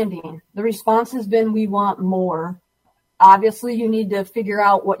outstanding. The response has been, we want more. Obviously, you need to figure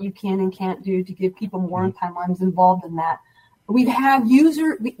out what you can and can't do to give people more timelines involved in that. We have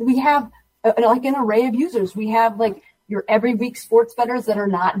like an array of users. We have like your every week sports bettors that are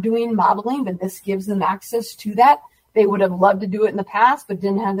not doing modeling, but this gives them access to that. They would have loved to do it in the past, but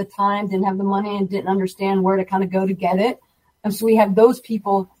didn't have the time, didn't have the money, and didn't understand where to kind of go to get it. And so we have those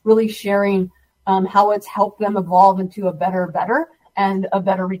people really sharing how it's helped them evolve into a better and a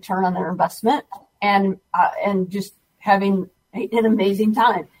better return on their investment, and just having an amazing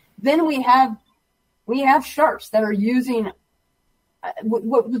time. Then we have sharps that are using.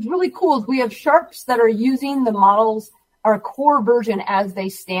 What was really cool is we have sharps that are using the models, our core version as they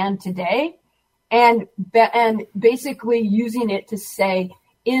stand today, and basically using it to say,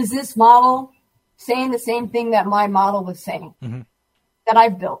 is this model saying the same thing that my model was saying that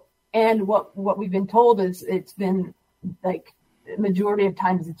I've built? And what we've been told is it's been like the majority of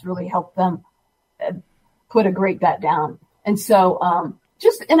times it's really helped them put a great bet down. And so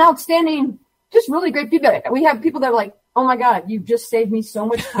just an outstanding, just really great feedback. We have people that are like, oh my God, you've just saved me so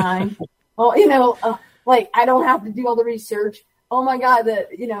much time. Well, like I don't have to do all the research. Oh my God,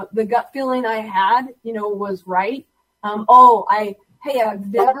 the gut feeling I had, was right. Another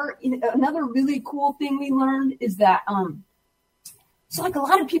really cool thing we learned is that, so like a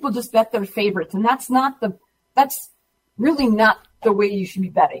lot of people just bet their favorites, and that's really not the way you should be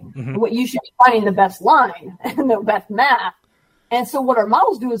betting. Mm-hmm. What you should be finding the best line and the best math. And so what our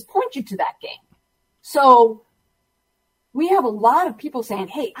models do is point you to that game. So we have a lot of people saying,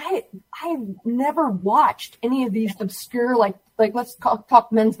 hey, I've never watched any of these obscure, like let's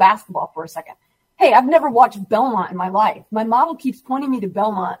talk men's basketball for a second. Hey, I've never watched Belmont in my life. My model keeps pointing me to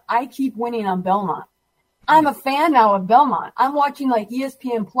Belmont. I keep winning on Belmont. I'm a fan now of Belmont. I'm watching like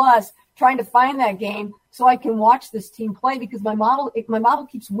ESPN Plus, trying to find that game so I can watch this team play because my model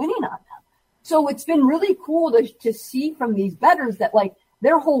keeps winning on them. So it's been really cool to see from these bettors that like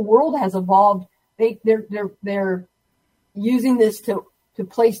their whole world has evolved. They're using this to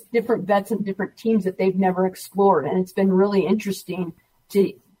place different bets in different teams that they've never explored. And it's been really interesting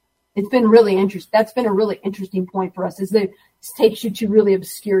that's been a really interesting point for us is that it takes you to really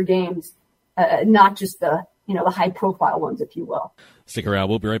obscure games, not just the high profile ones, if you will. Stick around.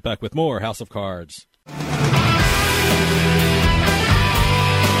 We'll be right back with more House of Cards.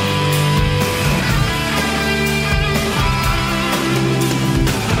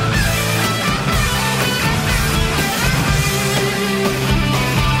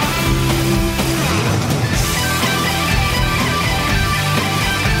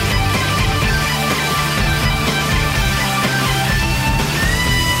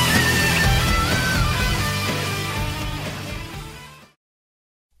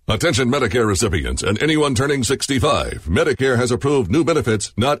 Attention Medicare recipients and anyone turning 65. Medicare has approved new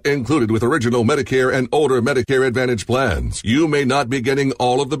benefits not included with original Medicare and older Medicare Advantage plans. You may not be getting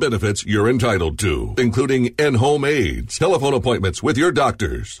all of the benefits you're entitled to, including in-home aids, telephone appointments with your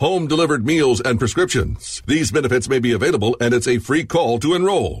doctors, home-delivered meals and prescriptions. These benefits may be available and it's a free call to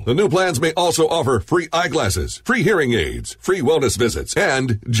enroll. The new plans may also offer free eyeglasses, free hearing aids, free wellness visits,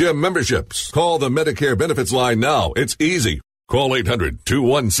 and gym memberships. Call the Medicare benefits line now. It's easy. Call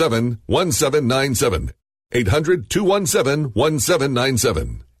 800-217-1797.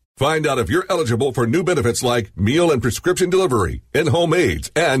 800-217-1797. Find out if you're eligible for new benefits like meal and prescription delivery, in-home aids,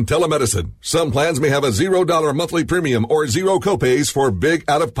 and telemedicine. Some plans may have a $0 monthly premium or zero copays for big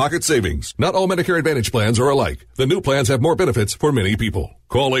out-of-pocket savings. Not all Medicare Advantage plans are alike. The new plans have more benefits for many people.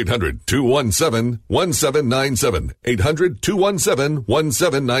 Call 800-217-1797.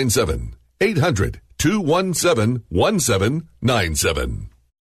 800-217-1797. 800-217-1797.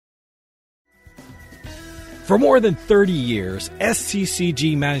 For more than 30 years,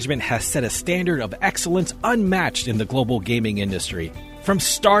 SCCG Management has set a standard of excellence unmatched in the global gaming industry. From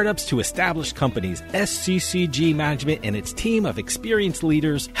startups to established companies, SCCG Management and its team of experienced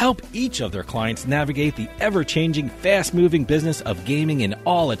leaders help each of their clients navigate the ever-changing, fast-moving business of gaming in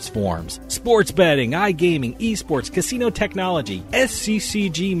all its forms. Sports betting, iGaming, esports, casino technology,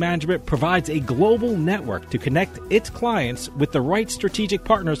 SCCG Management provides a global network to connect its clients with the right strategic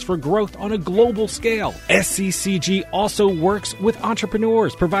partners for growth on a global scale. SCCG also works with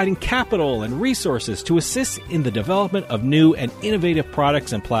entrepreneurs, providing capital and resources to assist in the development of new and innovative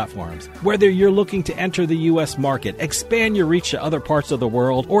products and platforms. Whether you're looking to enter the U.S. market, expand your reach to other parts of the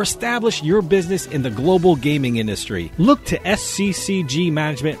world, or establish your business in the global gaming industry, look to SCCG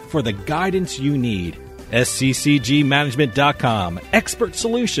Management for the guidance you need. SCCGmanagement.com. Expert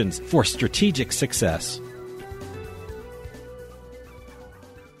solutions for strategic success.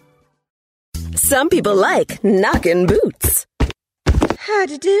 Some people like knocking boots.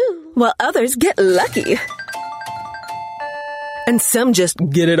 How'd you do? While others get lucky. And some just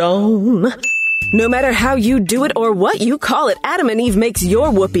get it on. No matter how you do it or what you call it, Adam and Eve makes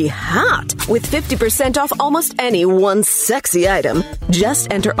your whoopee hot with 50% off almost any one sexy item.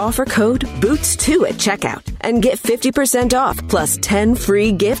 Just enter offer code BOOTS2 at checkout and get 50% off plus 10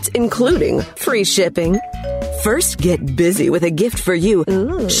 free gifts, including free shipping. First, get busy with a gift for you.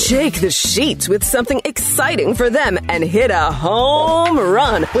 Shake the sheets with something exciting for them and hit a home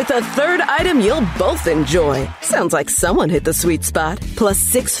run with a third item you'll both enjoy. Sounds like someone hit the sweet spot. Plus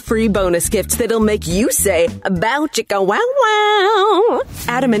 6 free bonus gifts that'll make you say, bow chicka wow wow.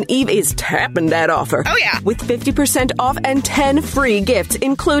 Adam and Eve is tapping that offer. Oh yeah. With 50% off and 10 free gifts,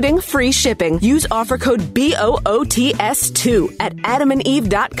 including free shipping. Use offer code BOOTS2 at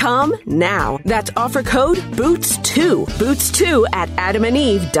adamandeve.com now. That's offer code BOOTS2. BOOTS2 at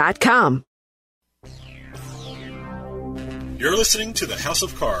adamandeve.com. You're listening to the House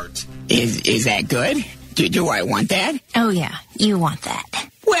of Cards. Is that good? Do I want that? Oh, yeah. You want that.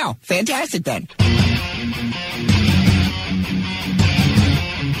 Well, fantastic then.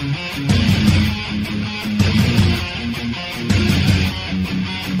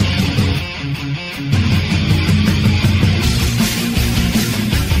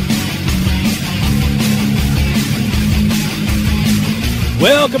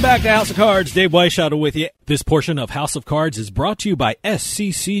 Welcome back to House of Cards. Dave Weishaupt with you. This portion of House of Cards is brought to you by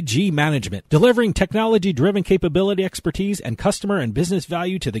SCCG Management, delivering technology-driven capability, expertise, and customer and business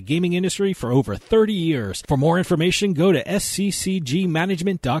value to the gaming industry for over 30 years. For more information, go to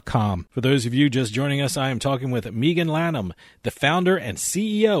sccgmanagement.com. For those of you just joining us, I am talking with Megan Lanham, the founder and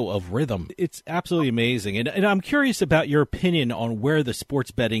CEO of Rhythm. It's absolutely amazing, and I'm curious about your opinion on where the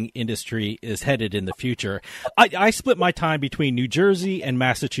sports betting industry is headed in the future. I split my time between New Jersey and and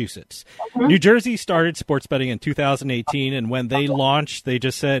Massachusetts. New Jersey started sports betting in 2018, and when they launched, they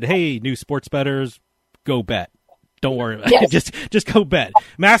just said, hey, new sports bettors, go bet. Don't worry about it. Just go bet.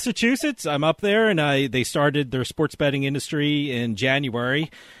 Massachusetts, I'm up there, and they started their sports betting industry in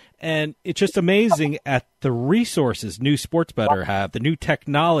January. And it's just amazing at the resources new sports bettor have, the new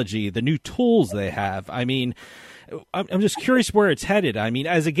technology, the new tools they have. I mean, I'm just curious where it's headed. I mean,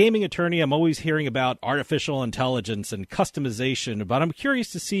 as a gaming attorney, I'm always hearing about artificial intelligence and customization, but I'm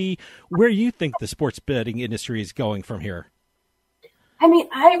curious to see where you think the sports betting industry is going from here. I mean,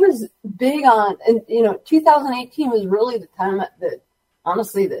 I was big on, and 2018 was really the time that,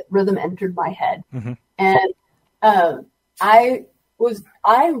 honestly, that rhythm entered my head. Mm-hmm. And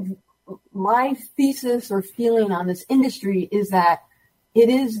my thesis or feeling on this industry is that it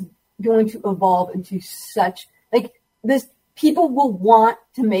is going to evolve into such, like, this, people will want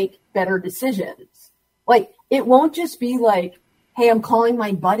to make better decisions. Like, it won't just be like, hey, I'm calling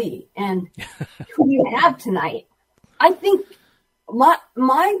my buddy and who do you have tonight? I think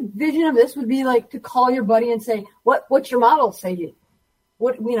my vision of this would be like to call your buddy and say, what's your model say?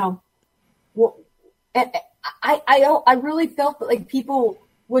 I really felt that, like, people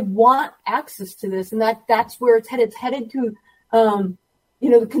would want access to this, and that's where it's headed. It's headed to,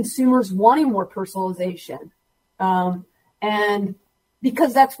 the consumers wanting more personalization. And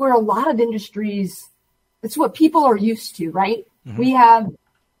because that's where a lot of industries, it's what people are used to, right? Mm-hmm.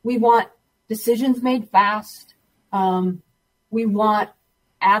 We want decisions made fast. We want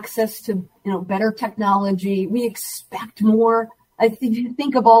access to, better technology. We expect more. I think you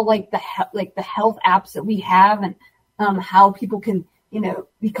think of all the health apps that we have and how people can,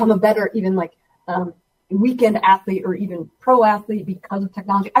 become a better, even weekend athlete or even pro athlete because of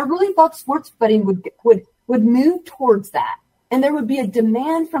technology. I really thought sports betting would move towards that. And there would be a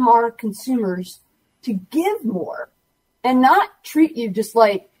demand from our consumers to give more and not treat you just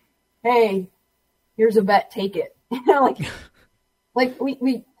like, hey, here's a bet, take it. I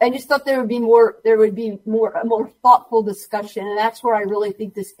just thought there would be a more thoughtful discussion. And that's where I really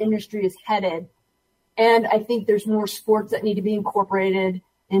think this industry is headed. And I think there's more sports that need to be incorporated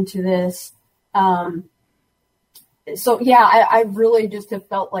into this. I really just have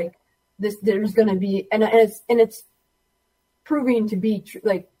felt like there's going to be, and it's proving to be true.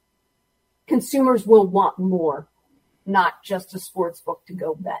 Like, consumers will want more, not just a sports book to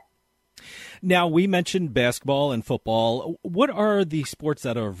go bet. Now, we mentioned basketball and football. What are the sports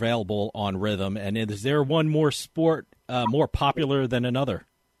that are available on Rhythm, and is there one more sport more popular than another?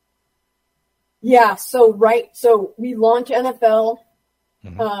 Yeah, so we launch NFL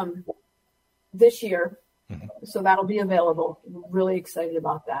this year, so that'll be available. I'm really excited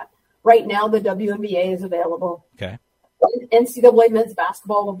about that. Right now, the WNBA is available. Okay. NCAA men's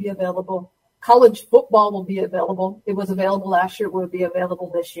basketball will be available. College football will be available. It was available last year. It will be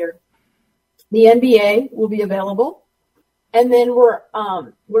available this year. The NBA will be available. And then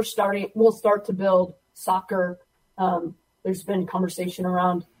we'll start to build soccer. There's been conversation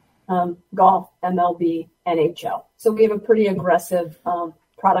around golf, MLB, NHL. So we have a pretty aggressive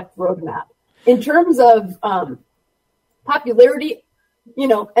product roadmap. In terms of popularity,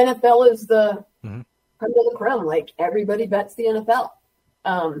 NFL is the creme de la creme. Like, everybody bets the NFL.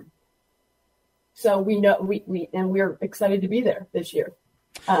 So we know we're excited to be there this year.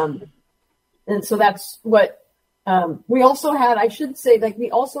 And so that's what we also had. I should say, we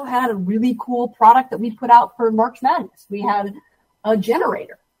also had a really cool product that we put out for March Madness. We had a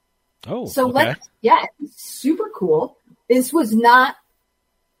generator. Oh, so okay. It's super cool. This was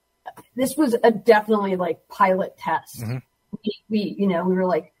a definitely pilot test. Mm-hmm. We were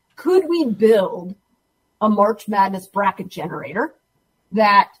like, could we build a March Madness bracket generator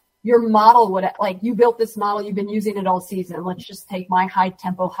that your model would, you built this model, you've been using it all season. Let's just take my high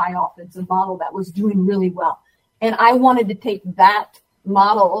tempo, high offensive model that was doing really well. And I wanted to take that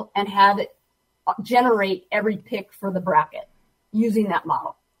model and have it generate every pick for the bracket using that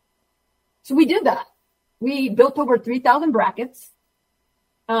model. So we did that. We built over 3,000 brackets.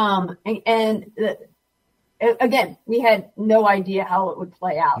 Again, we had no idea how it would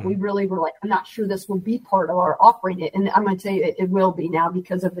play out. Mm-hmm. We really were like, I'm not sure this will be part of our offering. And I'm going to say it will be now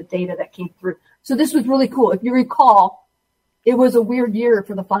because of the data that came through. So this was really cool. If you recall, it was a weird year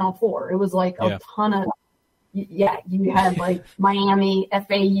for the Final Four. It was a ton of, you had Miami,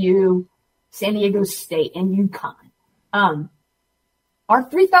 FAU, San Diego State, and UConn. Our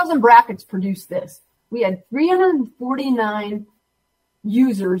 3,000 brackets produced this. We had 349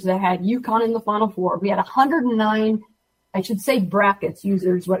 users that had UConn in the Final Four. We had 109, brackets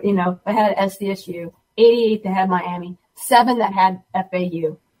users, that had SDSU, 88 that had Miami, 7 that had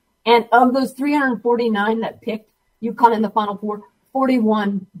FAU. And of those 349 that picked UConn in the Final Four,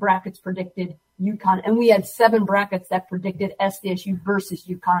 41 brackets predicted UConn, and we had 7 brackets that predicted SDSU versus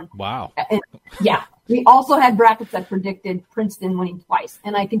UConn. Wow. And, yeah. We also had brackets that predicted Princeton winning twice.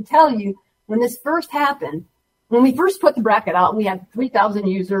 And I can tell you, when this first happened, when we first put the bracket out, we had 3,000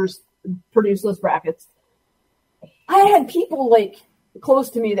 users produce those brackets. I had people like close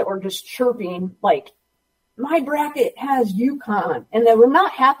to me that were just chirping, like, my bracket has UConn, and they were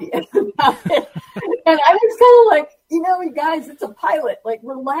not happy about it. And I was kind of like, you guys, it's a pilot. Like,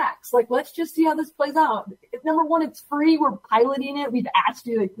 relax. Like, let's just see how this plays out. Number one, it's free. We're piloting it. We've asked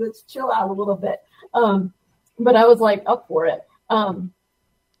you, like, let's chill out a little bit. But I was like up for it. And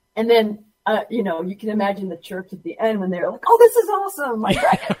then, you can imagine the chirps at the end when they're like, oh, this is awesome. My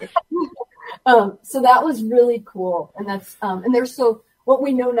bracket. So that was really cool. And that's, what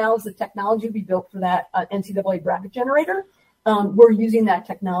we know now is the technology we built for that NCAA bracket generator. We're using that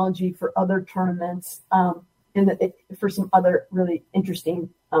technology for other tournaments, for some other really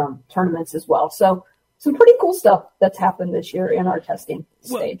interesting tournaments as well. So some pretty cool stuff that's happened this year in our testing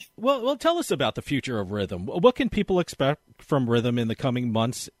stage. Well, tell us about the future of Rhythm. What can people expect from Rhythm in the coming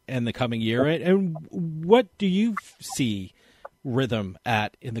months and the coming year? And what do you see Rhythm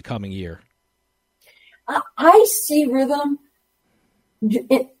at in the coming year? I see Rhythm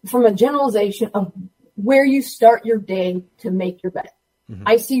from a generalization of where you start your day to make your bet. Mm-hmm.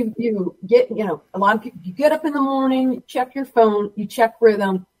 I see you get, a lot of people, you get up in the morning, you check your phone, you check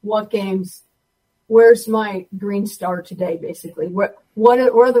Rhythm, what games, where's my green star today, basically? What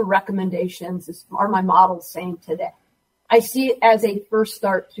are the recommendations? Are my models saying today? I see it as a first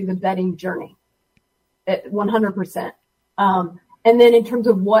start to the betting journey at 100%. And then in terms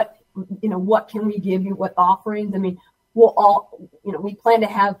of what can we give you, what offerings? I mean, we plan to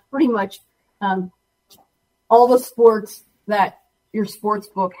have pretty much all the sports that your sports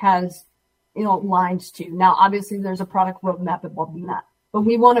book has, lines to. Now, obviously, there's a product roadmap involved in that, but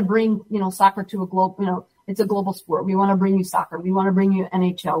we want to bring, soccer to a global, it's a global sport. We want to bring you soccer. We want to bring you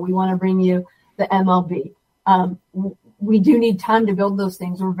NHL. We want to bring you the MLB. We do need time to build those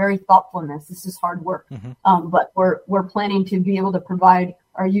things. We're very thoughtful in this. This is hard work, but we're planning to be able to provide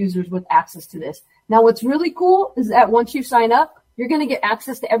our users with access to this. Now, what's really cool is that once you sign up, you're going to get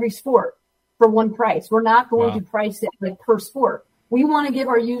access to every sport for one price. We're not going to price it like per sport. We want to give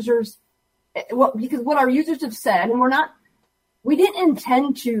our users, because what our users have said, and we didn't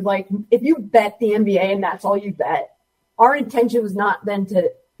intend to, like, if you bet the NBA and that's all you bet, our intention was not then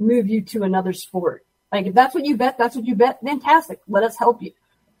to move you to another sport. Like, if that's what you bet, fantastic. Let us help you.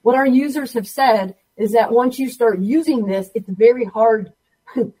 What our users have said is that once you start using this, it's very hard.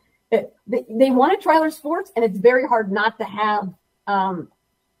 They want to try their sports, and it's very hard not to have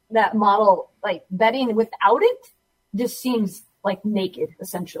that model, like betting without it just seems like naked,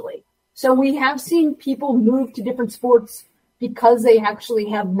 essentially. So we have seen people move to different sports because they actually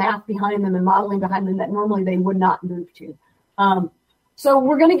have math behind them and modeling behind them that normally they would not move to. So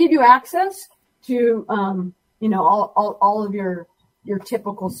we're going to give you access to, all of your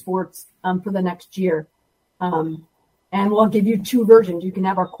typical sports for the next year. And we'll give you 2 versions. You can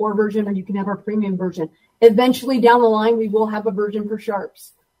have our core version or you can have our premium version. Eventually down the line, we will have a version for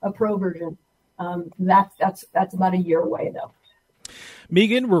Sharps, a pro version. That's about a year away, though.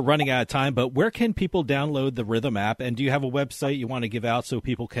 Megan, we're running out of time, but where can people download the Rhythm app? And do you have a website you want to give out so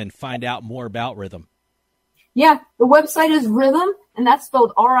people can find out more about Rhythm? Yeah, the website is Rhythm, and that's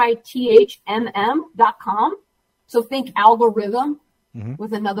spelled RITHMM.com. So think algorithm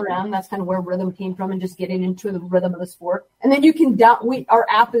with another M. That's kind of where Rhythm came from, and just getting into the rhythm of the sport. And then you can our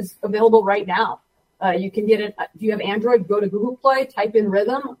app is available right now. You can get it. If you have Android, go to Google Play, type in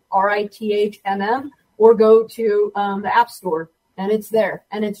Rhythm, RITHMM, or go to the App Store, and it's there,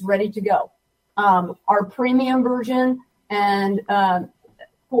 and it's ready to go. Our premium version and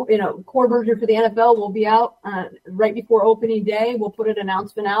core version for the NFL will be out right before opening day. We'll put an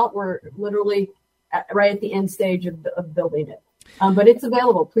announcement out. We're literally right at the end stage of building it. But it's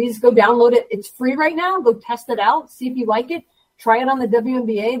available. Please go download it. It's free right now. Go test it out. See if you like it. Try it on the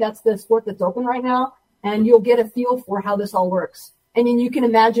WNBA. That's the sport that's open right now. And you'll get a feel for how this all works. And then you can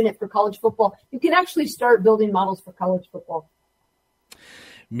imagine it for college football. You can actually start building models for college football.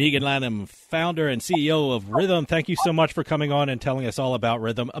 Megan Lanham, founder and CEO of Rhythm, thank you so much for coming on and telling us all about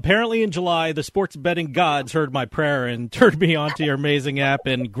Rhythm. Apparently in July, the sports betting gods heard my prayer and turned me on to your amazing app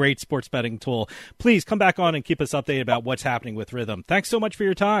and great sports betting tool. Please come back on and keep us updated about what's happening with Rhythm. Thanks so much for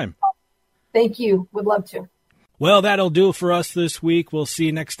your time. Thank you. Would love to. Well, that'll do it for us this week. We'll see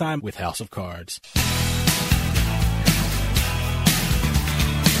you next time with House of Cards.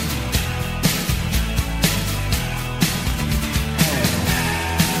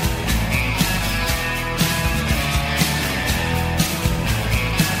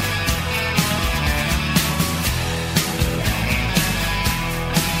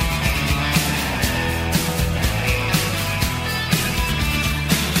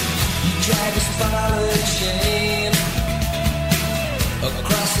 drag a spiral chain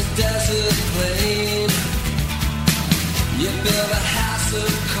across the desert plain. You build a house of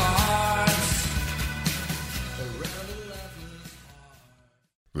cards around a lover's heart.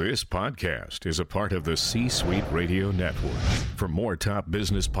 This podcast is a part of the C-Suite Radio Network. For more top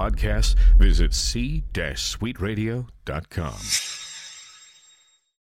business podcasts, visit c-suiteradio.com.